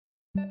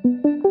You're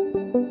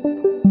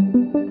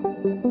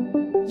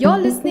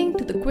listening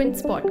to the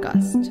Quince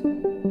podcast.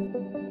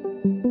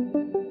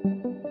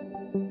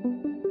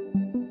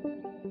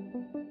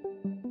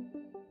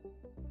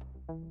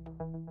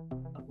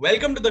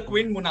 Welcome to the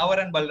Queen,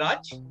 Munawar and Balraj.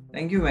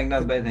 Thank you,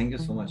 Meghnad bhai. Thank you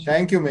so much.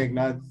 Thank you,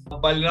 Meghnad.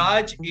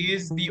 Balraj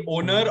is the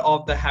owner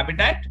of The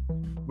Habitat,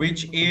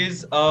 which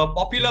is a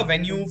popular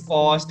venue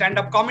for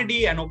stand-up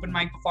comedy and open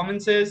mic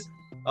performances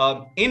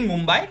in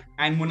Mumbai.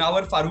 And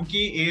Munawar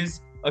Farooqi is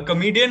a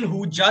comedian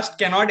who just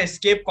cannot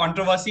escape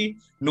controversy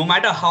no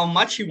matter how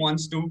much he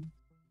wants to.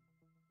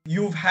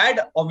 You've had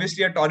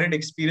obviously a torrid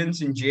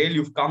experience in jail.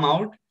 You've come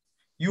out.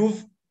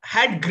 You've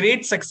had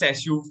great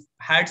success. You've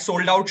had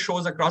sold out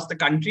shows across the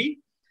country.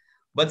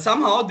 But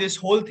somehow this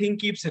whole thing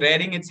keeps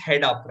rearing its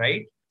head up,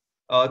 right?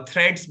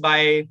 Threats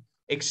by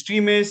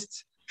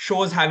extremists,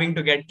 shows having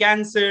to get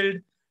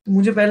cancelled.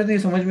 मुझे पहले तो ये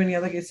समझ में नहीं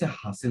आता कि इससे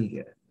हासिल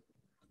क्या है।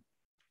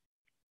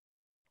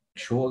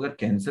 शो अगर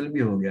कैंसिल भी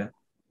हो गया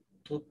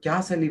तो क्या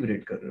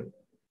सेलिब्रेट कर रहे हो?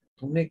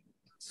 तुमने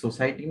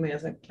सोसाइटी में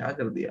ऐसा क्या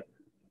कर दिया?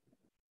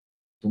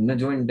 तुमने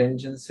जो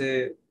इंटेंशन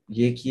से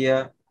ये किया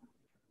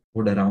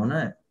वो डरावना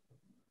है,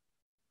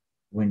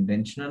 वो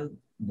इंटेंशनल,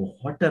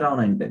 बहुत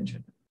डरावना इंटेंशन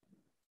है।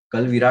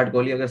 कल विराट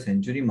कोहली अगर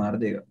सेंचुरी मार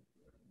देगा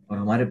और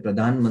हमारे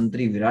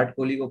प्रधानमंत्री विराट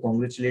कोहली को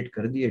कांग्रेचुलेट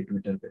कर दिए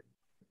ट्विटर पे,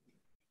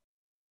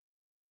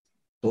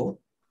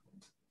 तो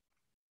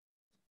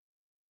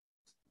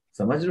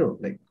समझ रहे हो?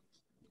 लाइक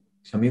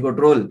शमी को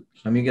ट्रोल,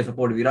 शमी के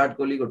सपोर्ट विराट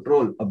कोहली को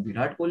ट्रोल। अब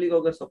विराट कोहली को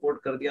अगर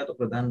सपोर्ट कर दिया तो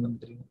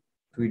प्रधानमंत्री ने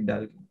ट्वीट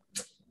डाल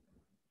के,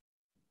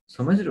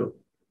 समझ रहे हो?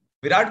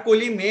 Virat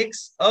Kohli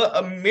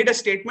made a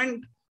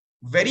statement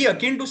very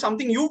akin to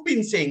something you've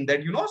been saying,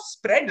 that,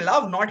 spread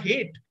love, not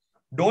hate.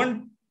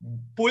 Don't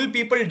pull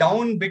people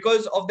down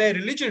because of their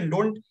religion.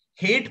 Don't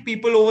hate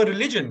people over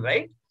religion,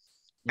 right?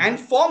 Yeah. And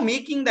for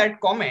making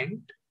that comment,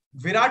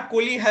 Virat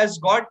Kohli has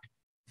got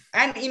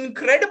an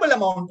incredible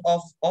amount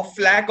of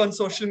flack on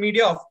social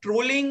media, of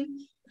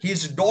trolling.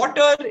 His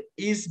daughter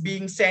is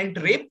being sent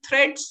rape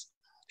threats.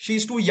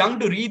 She's too young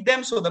to read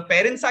them, so the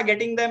parents are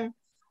getting them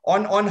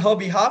on her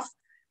behalf.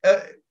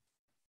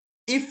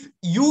 If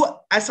you,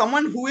 as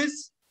someone who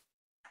is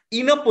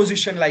in a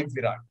position like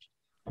Virat,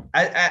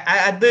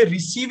 at the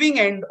receiving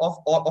end of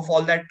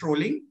all that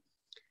trolling,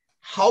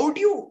 how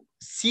do you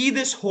see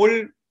this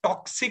whole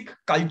toxic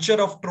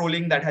culture of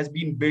trolling that has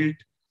been built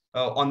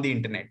on the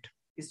internet?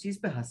 इस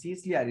चीज पे हंसी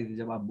इसलिए आ रही थी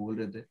जब आप बोल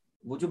रहे थे,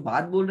 वो जो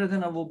बात बोल रहे थे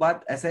ना, वो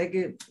बात ऐसा है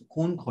कि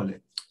खून खोले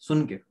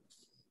सुन के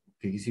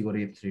कि किसी को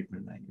रेप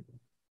ट्रीटमेंट आएंगे।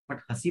 बट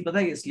हंसी पता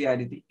है इसलिए आ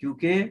रही थी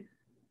क्योंकि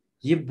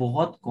ये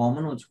बहुत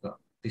कॉमन हो चुका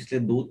पिछले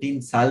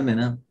 2-3 साल में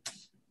ना,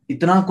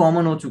 इतना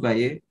कॉमन हो चुका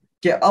ये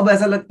कि अब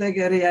ऐसा लगता है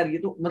कि अरे यार ये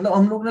तो मतलब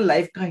हम लोग ने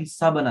लाइफ का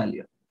हिस्सा बना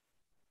लिया।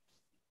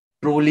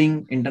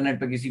 ट्रोलिंग, इंटरनेट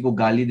पे किसी को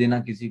गाली देना,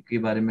 किसी के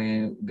बारे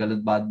में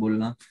गलत बात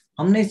बोलना,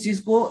 हमने इस चीज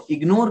को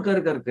इग्नोर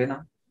कर करके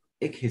ना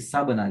एक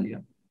हिस्सा बना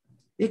लिया।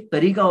 एक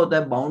तरीका होता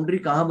है, बाउंड्री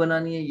कहाँ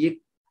बनानी है ये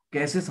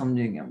कैसे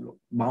समझेंगे हम लोग?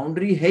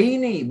 बाउंड्री है ही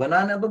नहीं,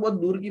 बनाना तो बहुत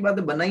दूर की बात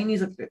है, बना ही नहीं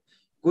सकते।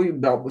 कोई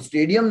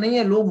स्टेडियम नहीं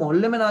है, लोग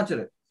मोहल्ले में नाच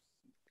रहे,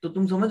 तो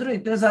तुम समझ रहे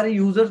हो इतने सारे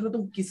यूजर्स में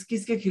तुम किस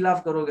किस के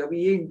खिलाफ करोगे?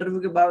 अभी ये इंटरव्यू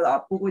के बाद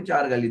आपको कोई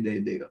 4 गाली दे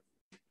देगा,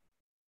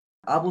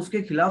 आप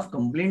उसके खिलाफ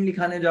कंप्लेंट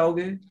लिखाने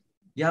जाओगे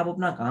या आप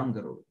अपना काम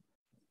करोगे?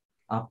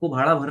 आपको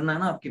भाड़ा भरना है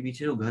ना, आपके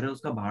पीछे जो घर है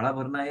उसका भाड़ा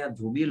भरना है या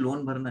जो भी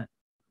लोन भरना है,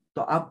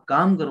 तो आप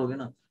काम करोगे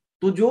ना।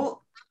 तो जो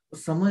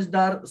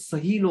समझदार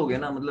सही लोग है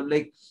ना, मतलब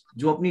लाइक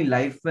जो अपनी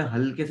लाइफ में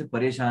हल्के से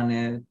परेशान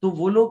है, तो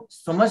वो लोग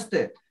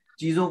समझते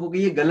चीजों को कि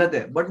ये गलत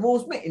है, बट वो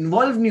उसमें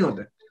इन्वॉल्व नहीं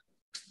होते।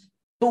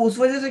 तो उस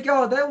वजह से क्या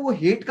होता है, वो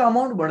हेट का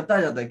अमाउंट बढ़ता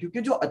जाता है,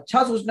 क्योंकि जो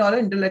अच्छा सोचने वाले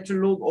इंटेलेक्चुअल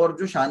लोग और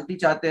जो शांति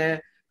चाहते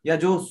हैं या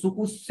जो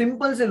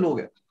सिंपल से लोग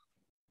हैं,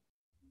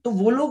 तो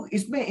वो लोग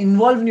इसमें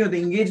इन्वॉल्व नहीं होते,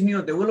 इंगेज नहीं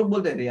होते। वो लोग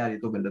बोलते हैं यार ये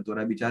तो गलत हो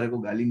रहा है, बेचारे को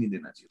गाली नहीं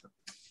देना चाहिए था।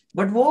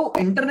 बट वो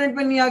इंटरनेट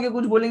पे नहीं आके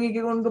कुछ बोलेंगे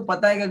क्योंकि उनको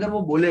पता है कि अगर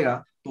वो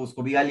बोलेगा तो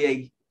उसको भी गाली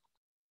आएगी।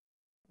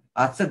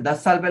 आज से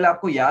 10 साल पहले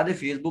आपको याद है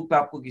फेसबुक पे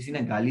आपको किसी ने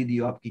गाली दी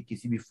हो आपकी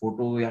किसी भी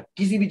फोटो या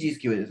किसी भी चीज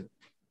की वजह से?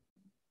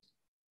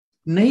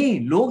 नहीं,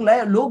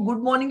 लोग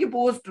गुड मॉर्निंग की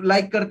पोस्ट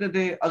लाइक करते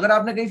थे। अगर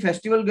आपने कहीं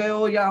फेस्टिवल गए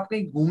हो या आप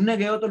कहीं घूमने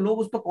गए हो तो लोग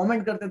उस पर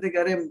कमेंट करते थे कि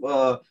अरे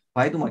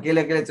भाई तुम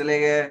अकेले अकेले चले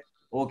गए,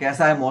 वो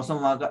कैसा है मौसम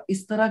वहां का,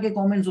 इस तरह के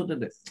कमेंट्स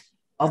होते थे।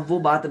 अब वो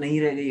बात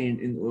नहीं रह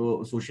गई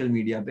सोशल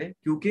मीडिया पे,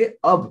 क्योंकि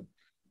अब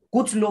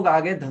कुछ लोग आ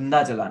गए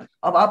धंधा चलाने।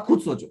 अब आप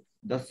खुद सोचो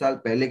 10 साल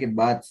पहले के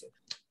बाद से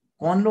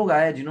कौन लोग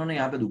आए जिन्होंने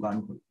यहाँ पे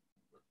दुकान खोली?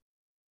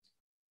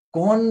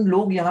 कौन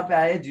लोग यहाँ पे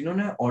आए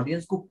जिन्होंने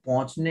ऑडियंस को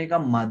पहुंचने का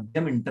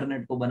माध्यम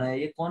इंटरनेट को बनाया?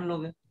 ये कौन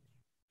लोग हैं?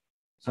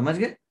 समझ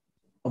गए?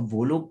 अब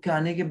वो लोग के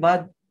आने के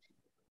बाद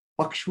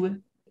पक्ष हुए,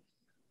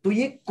 तो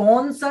ये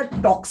कौन सा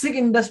टॉक्सिक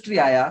इंडस्ट्री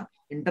आया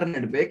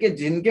इंटरनेट पे कि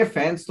जिनके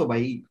फैंस तो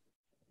भाई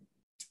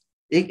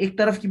एक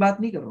तरफ की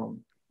बात नहीं कर रहा हूं,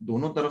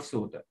 दोनों तरफ से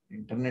होता है।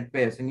 इंटरनेट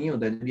पे ऐसे नहीं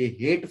होता है, जब ये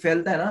हेट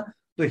फैलता है ना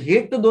तो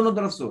हेट तो दोनों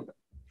तरफ से होता है।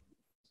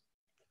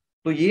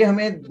 तो ये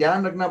हमें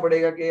ध्यान रखना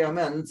पड़ेगा कि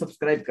हमें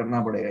अनसब्सक्राइब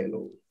करना पड़ेगा ये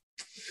लोगों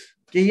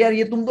कि यार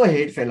ये तुम तो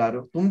हेट फैला रहे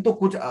हो, तुम तो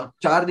कुछ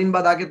 4 दिन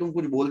बाद आके तुम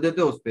कुछ बोल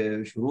देते हो, उस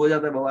पर शुरू हो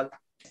जाता है बवाल।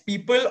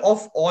 people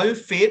of all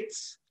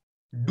faiths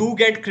do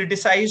get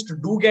criticized,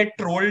 do get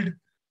trolled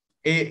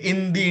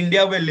in the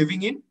India we're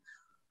living in.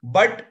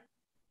 But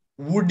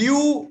would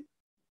you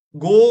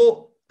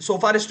go so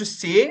far as to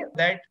say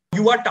that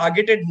you are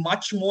targeted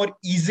much more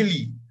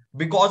easily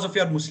because of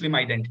your Muslim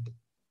identity?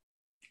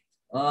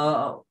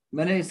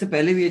 मैंने इससे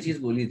पहले भी ये चीज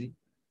बोली थी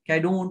कि I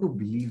don't want to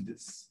believe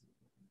this.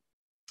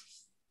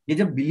 ये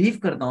जब बिलीव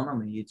करता हूँ ना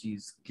मैं ये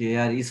चीज कि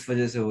यार इस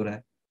वजह से हो रहा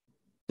है,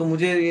 तो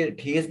मुझे ये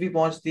ठेस भी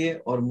पहुंचती है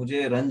और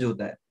मुझे रंज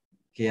होता है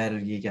कि यार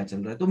ये क्या चल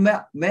रहा है. तो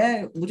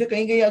मैं मुझे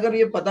कहीं कहीं अगर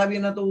ये पता भी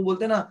है ना, तो वो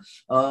बोलते हैं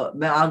ना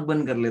मैं आंख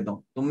बंद कर लेता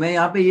हूँ. तो मैं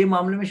यहाँ पे ये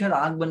मामले में शायद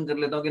आंख बंद कर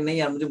लेता हूँ कि नहीं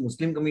यार मुझे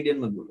मुस्लिम कॉमेडियन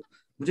मत बोलो,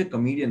 मुझे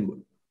कॉमेडियन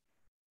बोलो.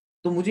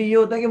 तो मुझे ये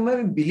होता है कि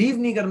मैं बिलीव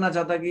नहीं करना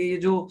चाहता कि ये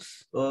जो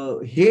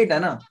हेट है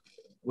ना,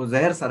 वो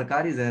जहर,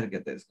 सरकारी जहर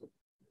कहते हैं इसको.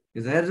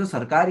 ये जहर जो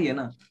सरकारी है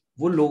ना,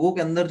 वो लोगों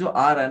के अंदर जो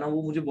आ रहा है ना,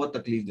 वो मुझे बहुत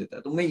तकलीफ देता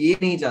है. तो मैं ये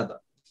नहीं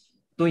चाहता.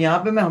 तो यहाँ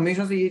पे मैं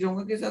हमेशा से ये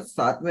चाहूंगा कि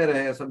साथ में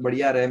रहे, सब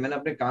बढ़िया रहे. मैंने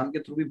अपने काम के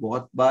थ्रू भी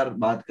बहुत बार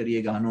बात करी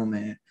है, गानों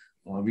में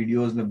और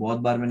वीडियोस में बहुत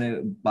बार मैंने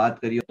बात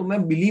करी है. तो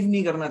मैं बिलीव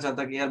नहीं करना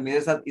चाहता कि यार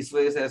मेरे साथ इस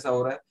वजह से ऐसा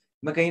हो रहा है.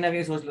 मैं कहीं ना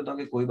कहीं सोच लेता हूँ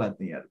कि कोई बात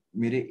नहीं यार,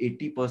 मेरे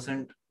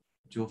 80%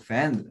 जो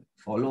फैंस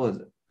फॉलोअर्स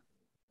है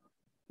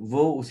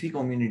वो उसी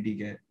कम्युनिटी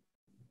के है.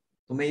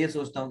 तो मैं ये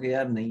सोचता हूँ कि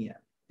यार नहीं यार,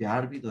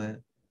 प्यार भी तो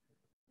है.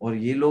 और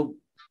ये लोग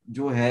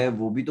जो है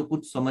वो भी तो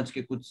कुछ समझ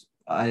के कुछ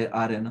आ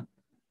रहे हैं ना.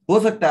 हो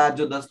सकता है आज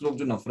जो 10 लोग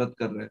जो नफरत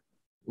कर रहे हैं,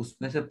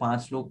 उसमें से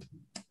 5 लोग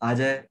आ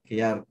जाए कि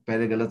यार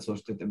पहले गलत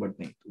सोचते थे बट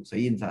नहीं, तू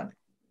सही इंसान है.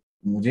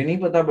 मुझे नहीं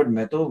पता, बट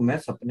मैं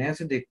सपने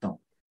ऐसे देखता हूँ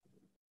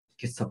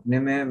कि सपने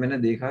में मैंने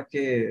देखा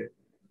कि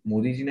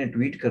मोदी जी ने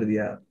ट्वीट कर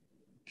दिया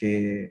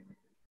कि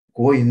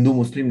कोई हिंदू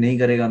मुस्लिम नहीं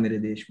करेगा मेरे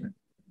देश में.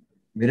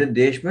 मेरे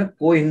देश में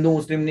कोई हिंदू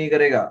मुस्लिम नहीं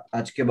करेगा,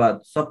 आज के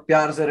बाद सब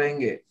प्यार से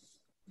रहेंगे,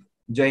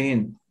 जय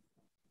हिंद.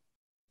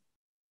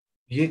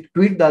 ये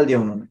ट्वीट डाल दिया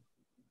उन्होंने.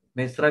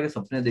 मैं इस तरह के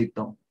सपने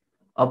देखता हूँ.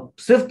 अब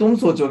सिर्फ तुम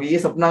सोचोगे ये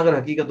सपना अगर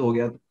हकीकत हो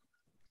गया तो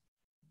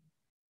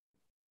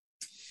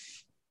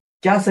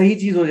क्या सही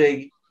चीज हो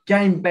जाएगी, क्या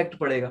इम्पैक्ट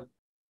पड़ेगा.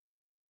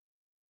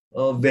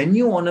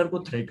 वेन्यू ऑनर को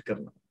थ्रेट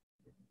करना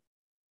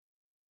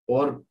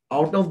और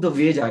आउट ऑफ द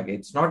वे जाके,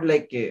 इट्स नॉट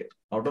लाइक के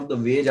आउट ऑफ द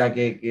वे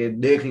जाके के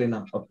देख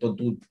लेना अब तो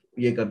तू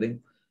ये कर देंगे.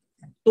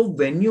 तो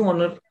वेन्यू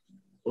ऑनर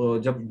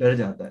जब डर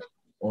जाता है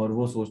और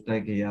वो सोचता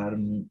है कि यार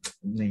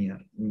नहीं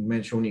यार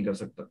मैं शो नहीं कर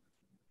सकता,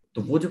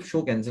 तो वो जब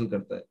शो कैंसिल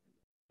करता है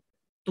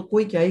तो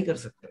कोई क्या ही कर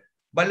सकता है.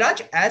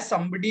 Balraj, as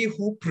somebody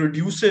who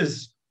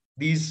produces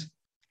these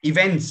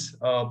events,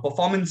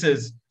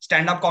 performances,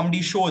 stand-up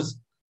comedy shows,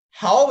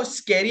 how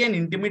scary and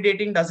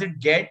intimidating does it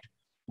get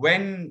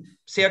when,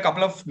 say, a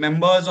couple of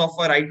members of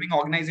a right-wing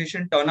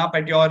organization turn up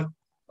at your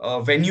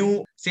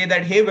venue, say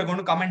that, hey, we're going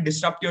to come and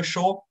disrupt your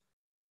show,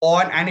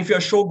 and if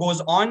your show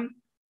goes on,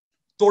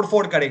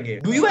 tod-fod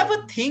karenge. Do you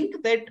ever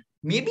think that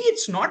maybe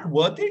it's not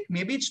worth it?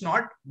 Maybe it's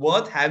not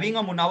worth having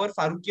a Munawar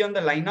Farooqui on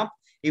the lineup,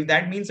 if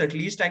that means at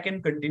least I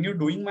can continue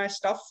doing my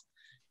stuff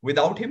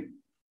without him?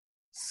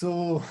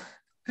 So,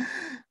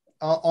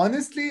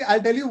 honestly,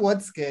 I'll tell you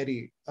what's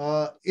scary.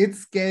 It's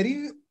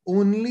scary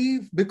only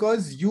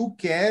because you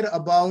care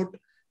about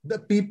the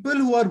people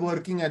who are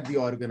working at the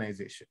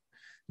organization.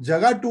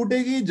 जगह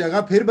टूटेगी,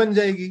 जगह फिर बन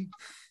जाएगी.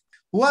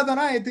 हुआ था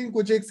ना, I think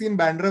कुछ एक सीन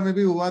बैंड्रा में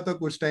भी हुआ था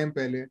कुछ टाइम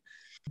पहले.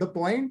 The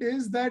point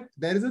is that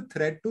there is a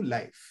threat to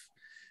life.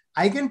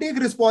 I can take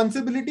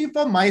responsibility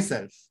for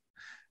myself.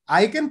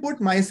 I can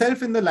put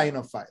myself in the line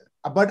of fire,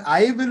 but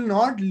I will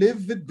not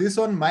live with this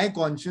on my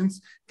conscience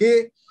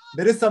that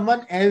there is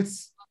someone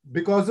else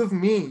because of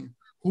me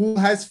who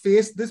has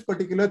faced this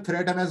particular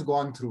threat and has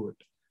gone through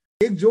it.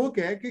 एक joke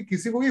है कि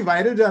किसी को भी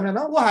viral जाना है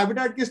ना, वो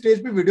हैबिटेट के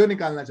स्टेज पे वीडियो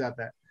निकालना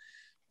चाहता है.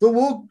 तो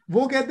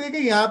वो कहते हैं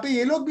कि यहाँ पे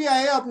ये लोग भी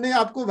आए अपने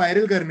आप को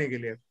वायरल करने के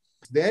लिए.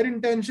 Their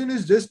intention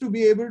is just to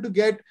be able to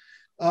get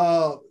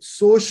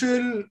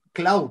social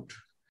clout.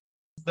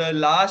 The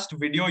last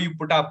video you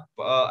put up,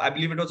 I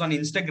believe it was on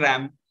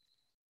Instagram,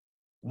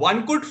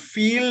 one could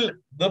feel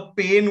the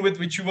pain with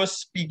which you were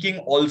speaking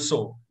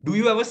also. Do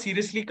you ever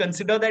seriously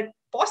consider that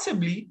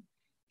possibly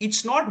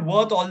it's not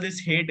worth all this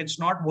hate, it's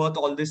not worth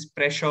all this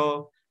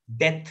pressure,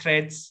 death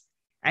threats,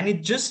 and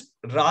it just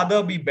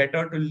rather be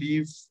better to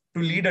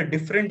lead a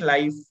different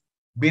life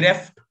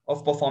bereft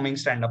of performing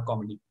stand-up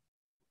comedy?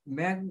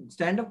 मैं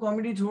stand up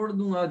comedy छोड़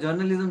दूंगा,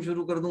 journalism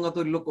शुरू कर दूंगा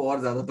तो इन लोग को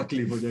और ज्यादा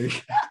तकलीफ हो जाएगी.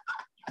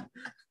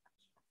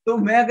 तो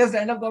मैं अगर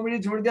स्टैंड अप कॉमेडी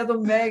छोड़ दिया तो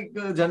मैं एक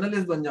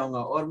जर्नलिस्ट बन जाऊंगा.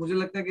 और मुझे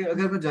लगता है कि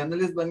अगर मैं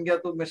जर्नलिस्ट बन गया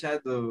तो मैं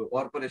शायद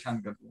और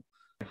परेशान कर दूं.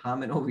 हाँ,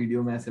 मैंने वो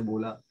वीडियो में ऐसे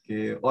बोला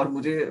कि, और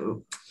मुझे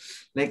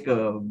लाइक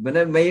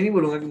मैं ये नहीं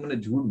बोलूंगा कि मैंने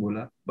झूठ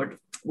बोला, बट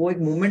वो एक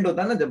मूवमेंट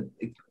होता है ना, जब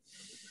एक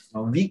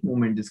वीक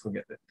मूवमेंट जिसको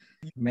कहते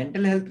हैं.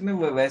 मेंटल हेल्थ में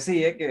वैसे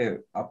ही है कि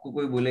आपको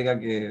कोई बोलेगा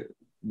कि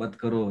मत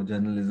करो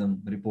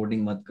जर्नलिज्म,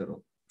 रिपोर्टिंग मत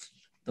करो,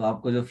 तो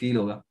आपको जो फील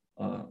होगा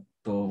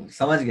तो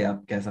समझ गया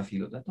आप कैसा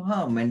फील होता है. तो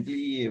हाँ,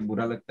 मेंटली ये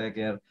बुरा लगता है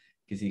कि यार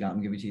किसी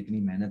काम के पीछे इतनी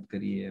मेहनत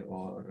करी है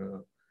और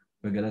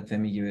कोई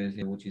गलतफहमी की वजह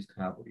से वो चीज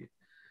खराब हो रही है,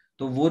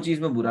 तो वो चीज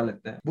में बुरा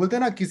लगता है. बोलते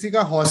हैं ना, किसी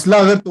का हौसला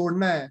अगर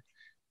तोड़ना है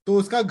तो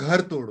उसका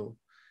घर तोड़ो.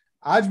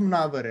 आज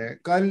मुनावर है,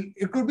 call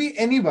it could be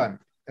anyone,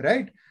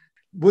 right?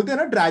 बोलते हैं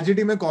ना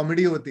ट्रेजेडी में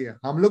कॉमेडी होती है,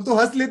 हम लोग तो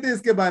हंस लेते हैं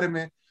इसके बारे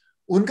में,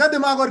 उनका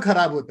दिमाग और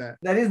खराब होता है.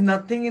 There is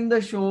nothing in the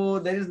show,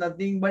 there is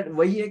nothing, but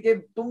वही है कि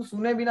तुम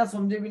सुने बिना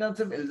समझे बिना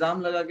सिर्फ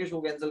इल्जाम लगा के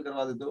शो कैंसिल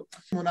करवा देते हो.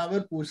 मुनावर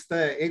पूछता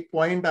है, एक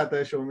पॉइंट आता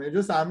है शो में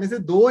जो सामने से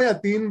 2 या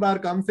 3 बार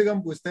कम से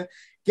कम पूछता है,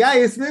 क्या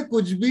इसमें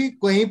कुछ भी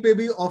कहीं पे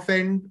भी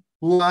ऑफेंड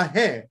हुआ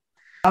है?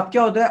 अब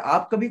क्या होता है,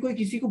 आप कभी कोई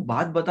किसी को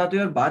बात बताते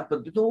हो और बात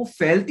करते हो तो वो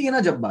फैलती है ना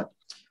जब बात,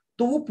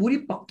 तो वो पूरी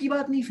पक्की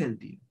बात नहीं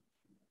फैलती है,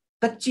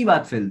 कच्ची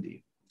बात फैलती है,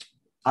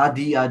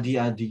 आधी आधी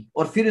आधी.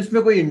 और फिर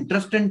इसमें कोई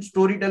इंटरेस्टिंग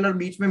स्टोरी टेलर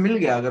बीच में मिल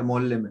गया अगर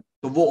मोहल्ले में,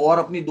 तो वो और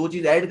अपनी 2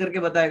 चीज ऐड करके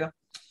बताएगा.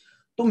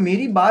 तो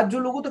मेरी बात जो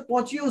लोगों तक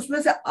पहुंची है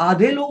उसमें से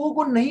आधे लोगों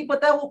को नहीं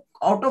पता है, वो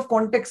आउट ऑफ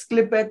कॉन्टेक्स्ट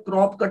क्लिप है,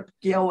 क्रॉप कट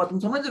किया हुआ, तुम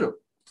समझ रहे हो?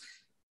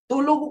 तो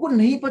लोगों को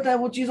नहीं पता है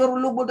वो चीज, और वो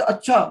लोग बोलते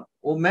अच्छा,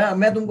 वो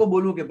मैं तुमको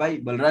बोलूं कि भाई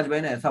बलराज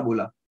भाई ने ऐसा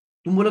बोला,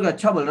 तुम बोलोगे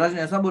अच्छा बलराज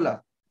ने ऐसा बोला,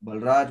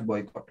 बलराज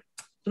बॉयकॉट.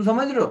 तुम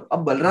समझ रहे हो?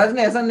 अब बलराज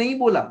ने ऐसा नहीं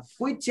बोला,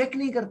 कोई चेक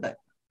नहीं करता है.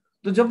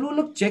 तो जब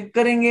लोग चेक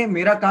करेंगे,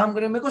 मेरा काम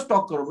करेंगे, मेरे को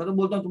स्टॉक करो, मैं तो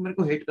बोलता हूँ तुम मेरे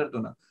को हेट करते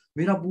हो ना,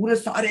 मेरा पूरे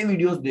सारे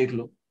वीडियोस देख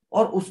लो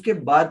और उसके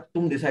बाद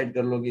तुम डिसाइड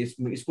कर लो कि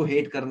इसको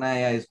हेट करना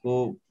है या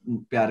इसको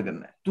प्यार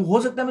करना है. तो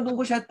हो सकता है मैं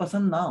तुमको शायद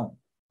पसंद ना हो,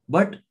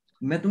 बट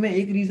मैं तुम्हें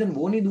एक रीजन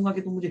वो नहीं दूंगा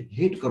कि तुम मुझे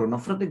हेट करो.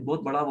 नफरत एक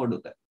बहुत बड़ा वर्ड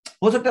होता है.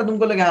 हो सकता है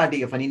तुमको लगे हाँ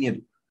ठीक है फनी नहीं है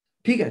तू,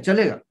 ठीक है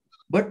चलेगा,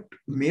 बट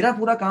मेरा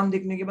पूरा काम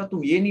देखने के बाद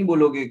तुम ये नहीं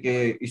बोलोगे कि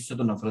इससे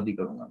तो नफरत ही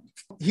करूंगा.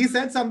 He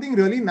said something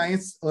really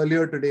nice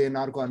earlier today in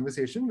our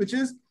conversation, which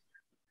is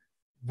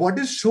what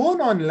is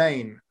shown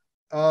online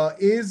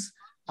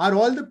are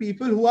all the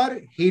people who are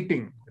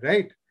hating,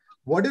 right?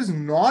 What is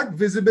not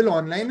visible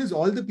online is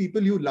all the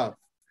people you love.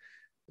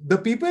 The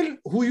people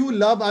who you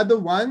love are the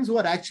ones who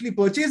are actually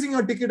purchasing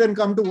your ticket and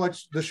come to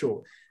watch the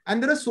show.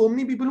 And there are so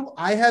many people who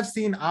I have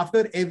seen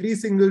after every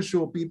single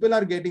show, people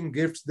are getting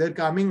gifts, they're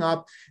coming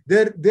up,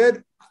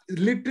 they're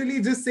literally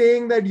just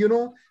saying that, you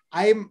know,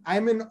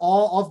 I'm in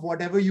awe of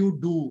whatever you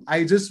do.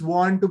 I just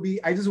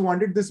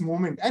wanted this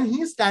moment. And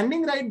he's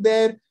standing right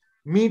there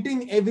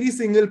meeting every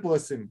single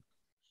person.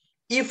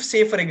 If,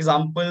 say, for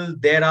example,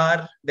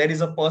 there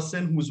is a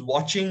person who's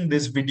watching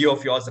this video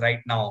of yours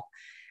right now,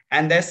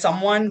 and there's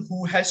someone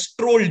who has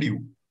trolled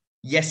you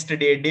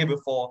yesterday, day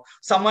before,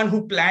 someone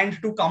who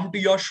planned to come to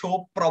your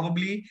show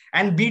probably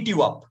and beat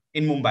you up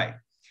in Mumbai,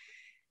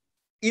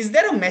 is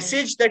there a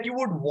message that you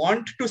would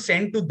want to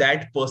send to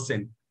that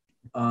person?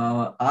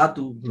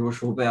 तू bro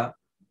show पे आ,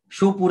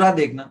 show पूरा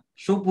देखना,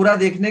 show पूरा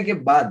देखने के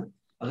बाद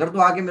अगर तू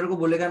आके मेरे को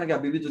बोलेगा ना कि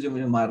अभी भी तुझे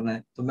मुझे मारना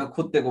है, तो मैं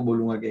खुद तेरे को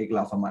बोलूंगा कि एक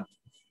लाफा मार,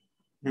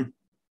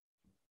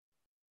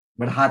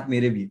 बट हाथ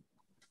मेरे भी,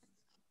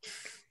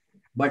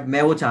 बट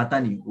मैं वो चाहता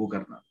नहीं वो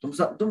करना.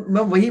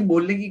 मैं वही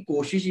बोलने की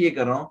कोशिश ये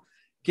कर रहा हूँ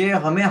कि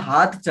हमें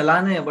हाथ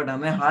चलाने हैं, बट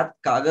हमें हाथ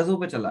कागजों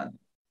पे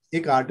चलाने.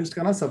 एक आर्टिस्ट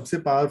का ना सबसे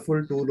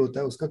पावरफुल टूल होता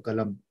है उसका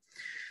कलम.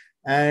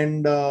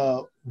 And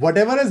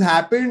whatever has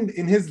happened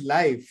in his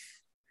life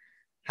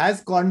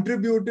has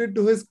contributed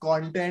to his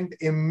content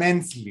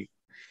immensely.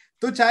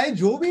 तो चाहे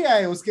जो भी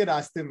आए उसके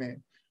रास्ते में,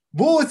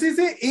 वो उसी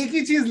से एक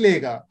ही चीज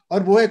लेगा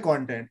और वो है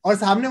कंटेंट. और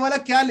सामने वाला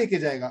क्या लेके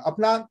जाएगा?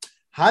 अपना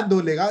हाथ धो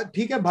लेगा,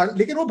 ठीक है,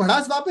 लेकिन वो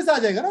भड़ास वापस आ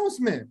जाएगा ना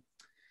उसमें.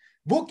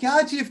 वो क्या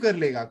अचीव कर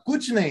लेगा?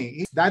 कुछ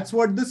नहीं. That's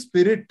what the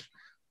spirit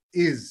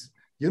is.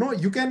 You know,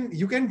 you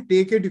can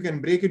take it, you can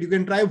break it, you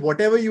can try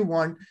whatever you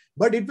want,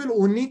 but it will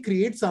only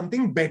create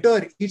something better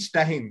each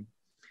time.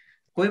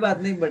 कोई बात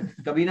नहीं,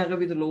 but कभी ना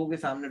कभी तो लोगों के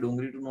सामने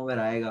डोंगरी टू नोवेयर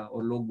आएगा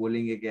और लोग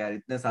बोलेंगे कि यार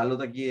इतने सालों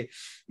तक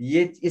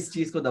ये इस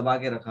चीज को दबा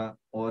के रखा,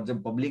 और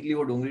जब पब्लिकली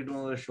वो डोंगरी टू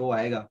नोवेयर शो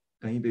आएगा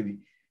कहीं पे भी,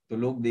 तो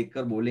लोग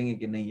देखकर बोलेंगे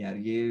कि नहीं यार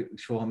ये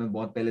शो हमें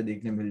बहुत पहले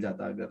देखने मिल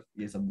जाता अगर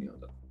ये सब नहीं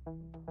होता.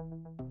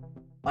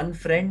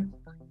 Unfriend,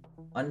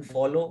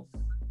 unfollow,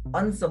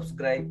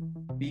 unsubscribe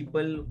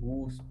people who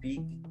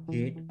speak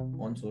hate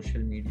on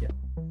social media.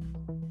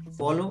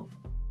 Follow,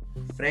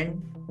 friend,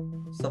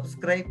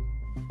 subscribe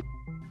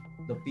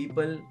the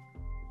people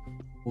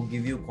who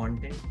give you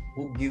content,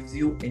 who gives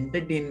you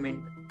entertainment,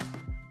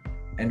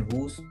 and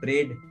who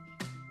spread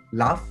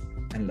laugh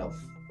and love.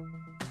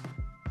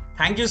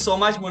 Thank you so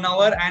much,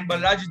 Munawar and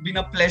Balraj. It's been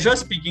a pleasure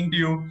speaking to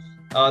you.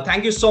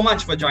 Thank you so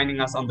much for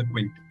joining us on The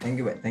Quint. Thank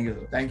you, bhai. Thank you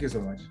so much. Thank you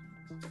so much.